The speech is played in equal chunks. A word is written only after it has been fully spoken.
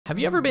Have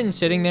you ever been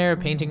sitting there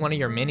painting one of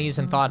your minis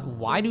and thought,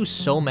 why do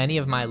so many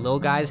of my lil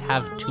guys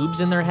have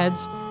tubes in their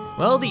heads?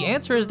 Well, the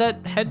answer is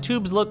that head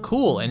tubes look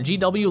cool, and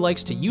GW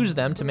likes to use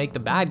them to make the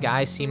bad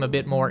guy seem a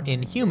bit more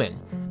inhuman.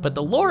 But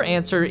the lore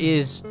answer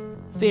is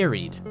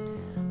varied.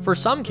 For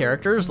some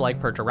characters, like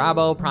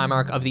Perturabo,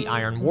 Primarch of the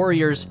Iron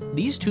Warriors,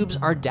 these tubes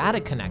are data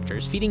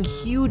connectors, feeding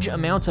huge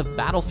amounts of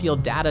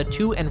battlefield data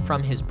to and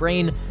from his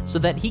brain so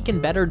that he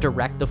can better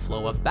direct the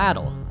flow of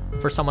battle.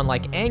 For someone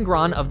like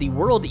Angron of the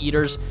World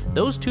Eaters,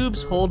 those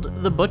tubes hold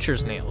the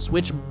Butcher's Nails,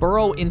 which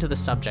burrow into the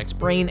subject's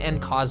brain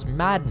and cause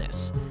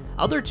madness.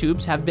 Other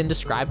tubes have been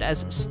described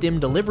as stim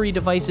delivery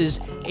devices,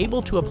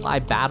 able to apply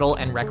battle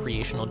and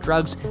recreational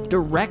drugs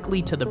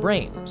directly to the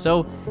brain.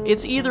 So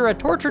it's either a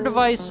torture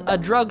device, a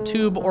drug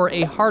tube, or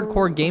a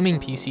hardcore gaming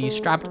PC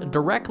strapped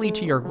directly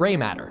to your gray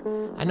matter.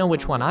 I know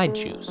which one I'd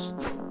choose.